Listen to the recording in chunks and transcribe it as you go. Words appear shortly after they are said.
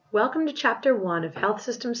Welcome to Chapter 1 of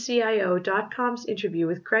HealthSystemCIO.com's interview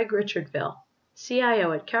with Craig Richardville,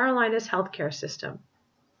 CIO at Carolina's HealthCare system.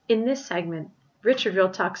 In this segment,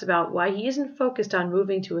 Richardville talks about why he isn't focused on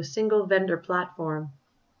moving to a single vendor platform,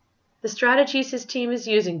 the strategies his team is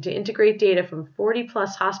using to integrate data from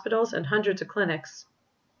 40-plus hospitals and hundreds of clinics,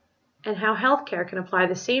 and how healthcare can apply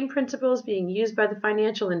the same principles being used by the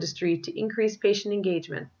financial industry to increase patient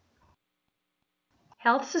engagement.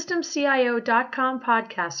 HealthSystemCIO.com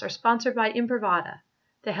podcasts are sponsored by Imprivata,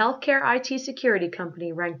 the healthcare IT security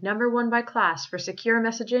company ranked #1 by KLAS for secure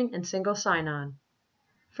messaging and single sign-on.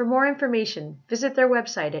 For more information, visit their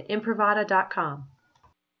website at imprivata.com.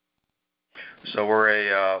 So we're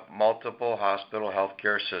a multiple hospital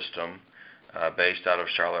healthcare system based out of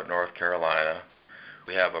Charlotte, North Carolina.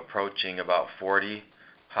 We have approaching about 40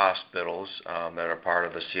 hospitals that are part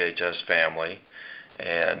of the CHS family,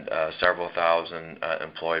 and several thousand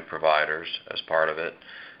employed providers as part of it,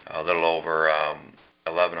 a little over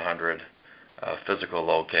 1,100 physical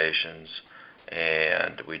locations,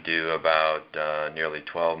 and we do about nearly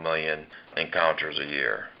 12 million encounters a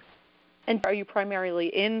year. And are you primarily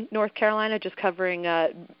in North Carolina, just covering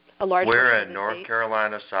a large We're portion of in the North state?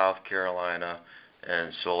 Carolina, South Carolina,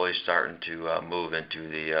 and slowly starting to move into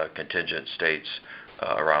the contingent states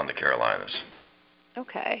around the Carolinas.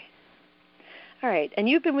 Okay. All right. And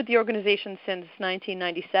you've been with the organization since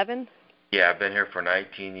 1997? Yeah, I've been here for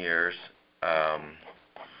 19 years. Long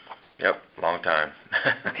time.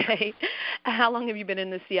 Okay. How long have you been in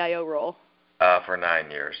the CIO role? For 9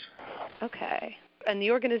 years. Okay. And the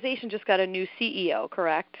organization just got a new CEO,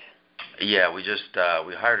 correct? Yeah, we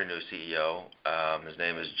hired a new CEO. His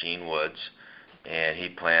name is Gene Woods, and he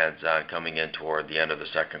plans on coming in toward the end of the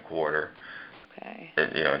second quarter. Okay.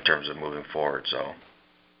 In terms of moving forward. So.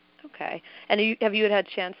 Okay. And have you had a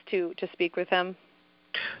chance to speak with him?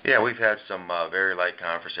 Yeah, we've had some very light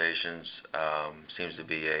conversations. Seems to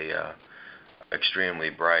be a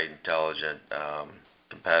extremely bright, intelligent,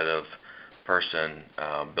 competitive person,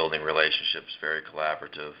 building relationships, very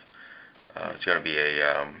collaborative. It's going to be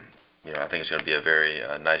I think it's going to be a very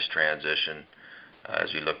nice transition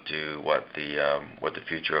as we look to what the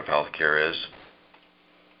future of healthcare is.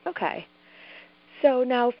 Okay. So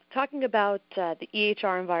now talking about the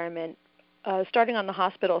EHR environment, starting on the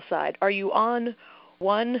hospital side, are you on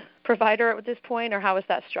one provider at this point, or how is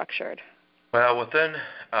that structured? Well, within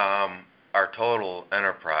our total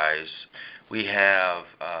enterprise, we have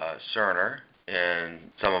Cerner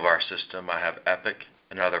in some of our system. I have Epic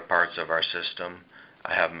in other parts of our system.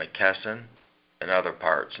 I have McKesson in other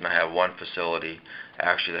parts, and I have one facility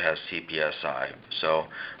actually that has CPSI. So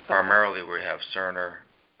primarily we have Cerner,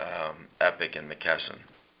 Epic, and McKesson.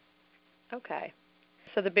 Okay.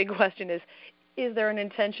 So the big question is there an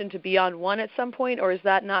intention to be on one at some point, or is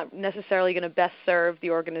that not necessarily going to best serve the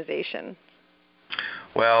organization?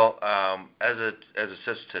 Well, as it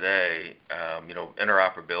sits today,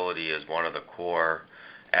 interoperability is one of the core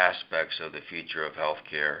aspects of the future of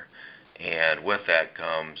healthcare, and with that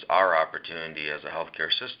comes our opportunity as a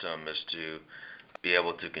healthcare system is to be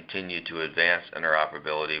able to continue to advance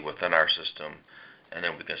interoperability within our system, and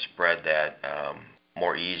then we can spread that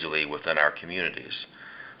more easily within our communities.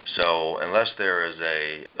 So unless there is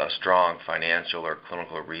a strong financial or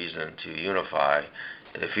clinical reason to unify,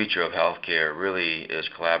 the future of healthcare really is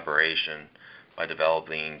collaboration by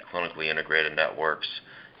developing clinically integrated networks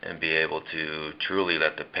and be able to truly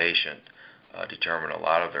let the patient determine a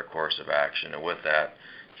lot of their course of action. And with that,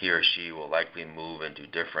 he or she will likely move into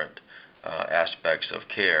different aspects of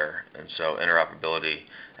care. And so interoperability,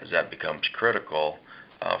 as that becomes critical,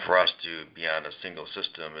 for us to be on a single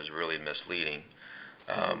system is really misleading.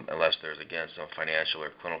 Unless there's, again, some financial or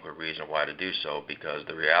clinical reason why to do so, because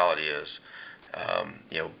the reality is,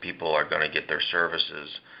 people are going to get their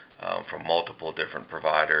services from multiple different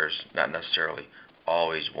providers, not necessarily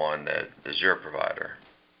always one that is your provider.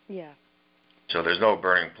 Yeah. So there's no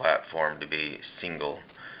burning platform to be single,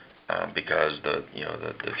 because the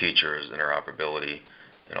future is interoperability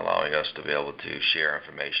and allowing us to be able to share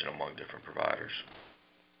information among different providers.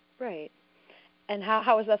 Right. And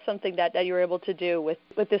how is that something that you were able to do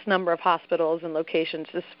with this number of hospitals and locations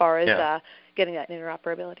as far as getting that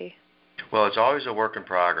interoperability? Well, it's always a work in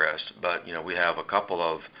progress, but we have a couple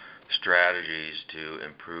of strategies to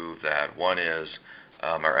improve that. One is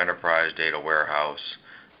our enterprise data warehouse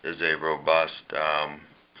is a robust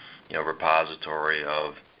repository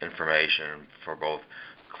of information for both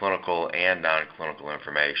clinical and non-clinical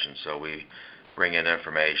information. So we bring in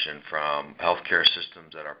information from healthcare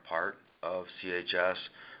systems that are part of CHS,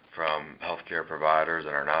 from healthcare providers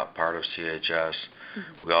that are not part of CHS.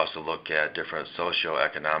 Mm-hmm. We also look at different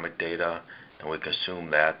socioeconomic data and we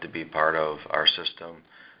consume that to be part of our system.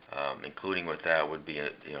 Including with that would be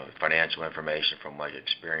financial information from like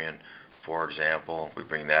Experian, for example. We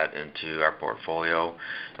bring that into our portfolio,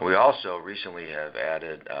 and we also recently have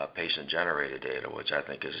added patient-generated data, which I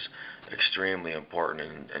think is extremely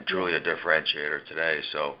important and truly a differentiator today.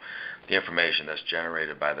 So the information that's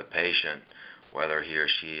generated by the patient, whether he or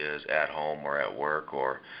she is at home or at work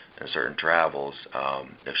or in certain travels,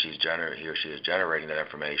 if he or she is generating that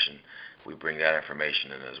information, we bring that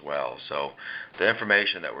information in as well. So the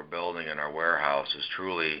information that we're building in our warehouse is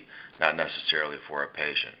truly not necessarily for a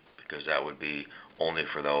patient, because that would be only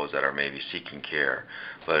for those that are maybe seeking care,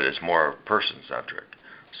 but it's more person-centric.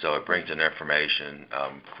 So it brings in information,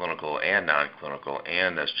 clinical and non-clinical,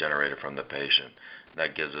 and that's generated from the patient.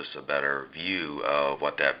 That gives us a better view of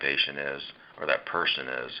what that patient is or that person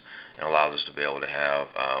is, and allows us to be able to have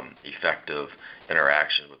effective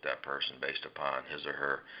interaction with that person based upon his or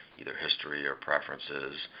her either history or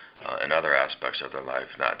preferences and other aspects of their life,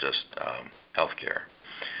 not just healthcare.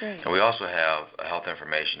 Right. And we also have a health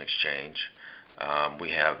information exchange.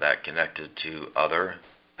 We have that connected to other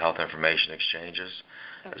health information exchanges,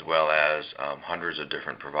 as well as hundreds of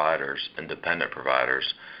different providers, independent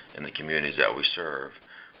providers in the communities that we serve,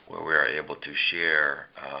 where we are able to share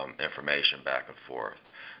information back and forth.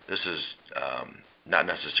 This is not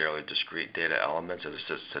necessarily discrete data elements as it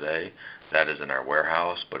sits today. That is in our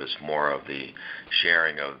warehouse, but it's more of the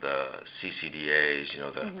sharing of the CCDAs,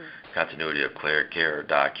 the continuity of care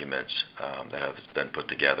documents that have been put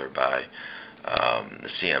together by the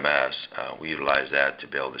CMS. We utilize that to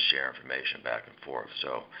be able to share information back and forth.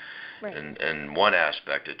 So in one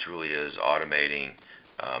aspect, it truly is automating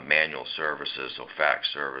manual services, so fax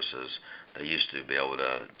services. They used to be able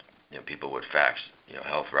to, people would fax,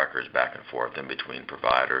 health records back and forth in between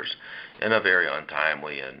providers in a very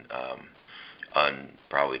untimely and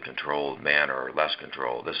probably controlled manner or less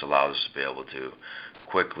controlled. This allows us to be able to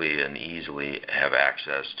quickly and easily have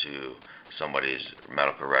access to somebody's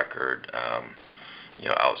medical record,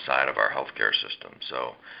 outside of our healthcare system.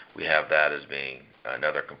 So we have that as being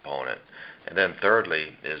another component. And then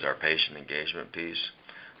thirdly is our patient engagement piece.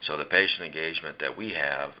 So the patient engagement that we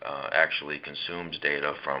have actually consumes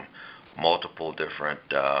data from multiple different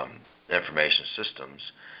information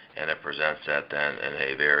systems, and it presents that then in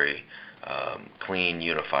a very clean,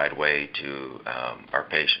 unified way to our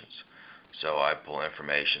patients. So I pull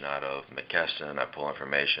information out of McKesson, I pull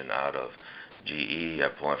information out of GE, I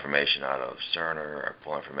pull information out of Cerner, I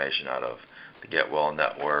pull information out of the Get Well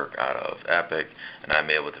Network, out of Epic, and I'm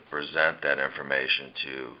able to present that information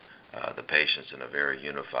to the patients in a very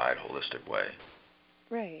unified, holistic way.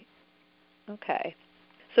 Right. Okay.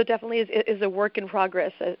 So definitely is a work in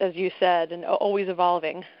progress, as you said, and always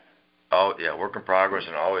evolving. Oh, yeah, work in progress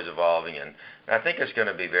and always evolving. And I think it's going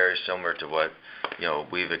to be very similar to what,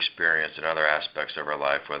 we've experienced in other aspects of our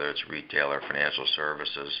life, whether it's retail or financial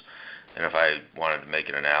services. And if I wanted to make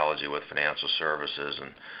an analogy with financial services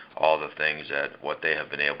and all the things that what they have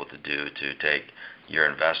been able to do to take your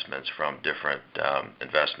investments from different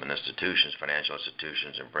investment institutions, financial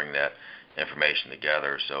institutions, and bring that information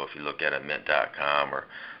together. So if you look at a mint.com or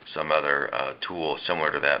some other tool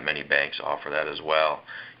similar to that, many banks offer that as well,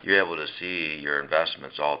 you're able to see your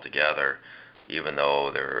investments all together, even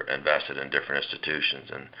though they're invested in different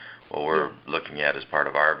institutions. And what we're looking at as part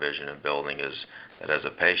of our vision and building is that as a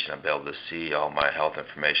patient, I'm able to see all my health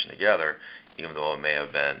information together, even though it may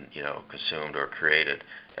have been, consumed or created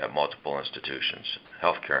at multiple institutions,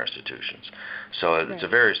 healthcare institutions. So it's a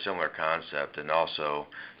very similar concept, and also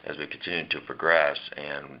as we continue to progress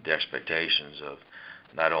and the expectations of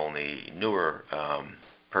not only newer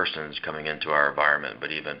persons coming into our environment,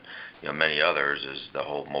 but even many others, is the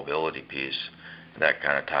whole mobility piece. That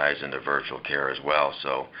kind of ties into virtual care as well.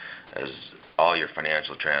 So as all your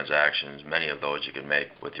financial transactions, many of those you can make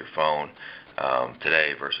with your phone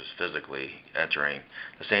today versus physically entering.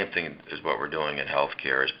 The same thing is what we're doing in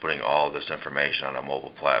healthcare, is putting all this information on a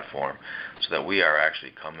mobile platform so that we are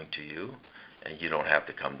actually coming to you and you don't have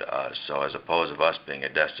to come to us. So as opposed to us being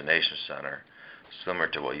a destination center, similar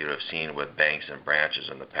to what you'd have seen with banks and branches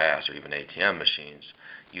in the past, or even ATM machines,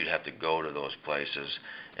 you'd have to go to those places.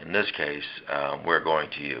 In this case, we're going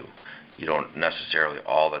to you. You don't necessarily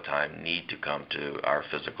all the time need to come to our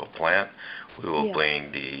physical plant. We will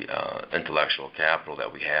bring the intellectual capital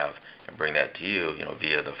that we have and bring that to you,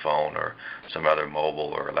 via the phone or some other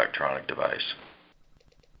mobile or electronic device.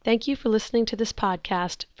 Thank you for listening to this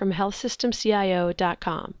podcast from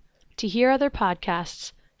healthsystemcio.com. To hear other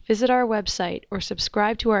podcasts, visit our website or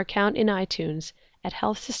subscribe to our account in iTunes at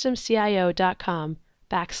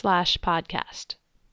healthsystemcio.com/podcast.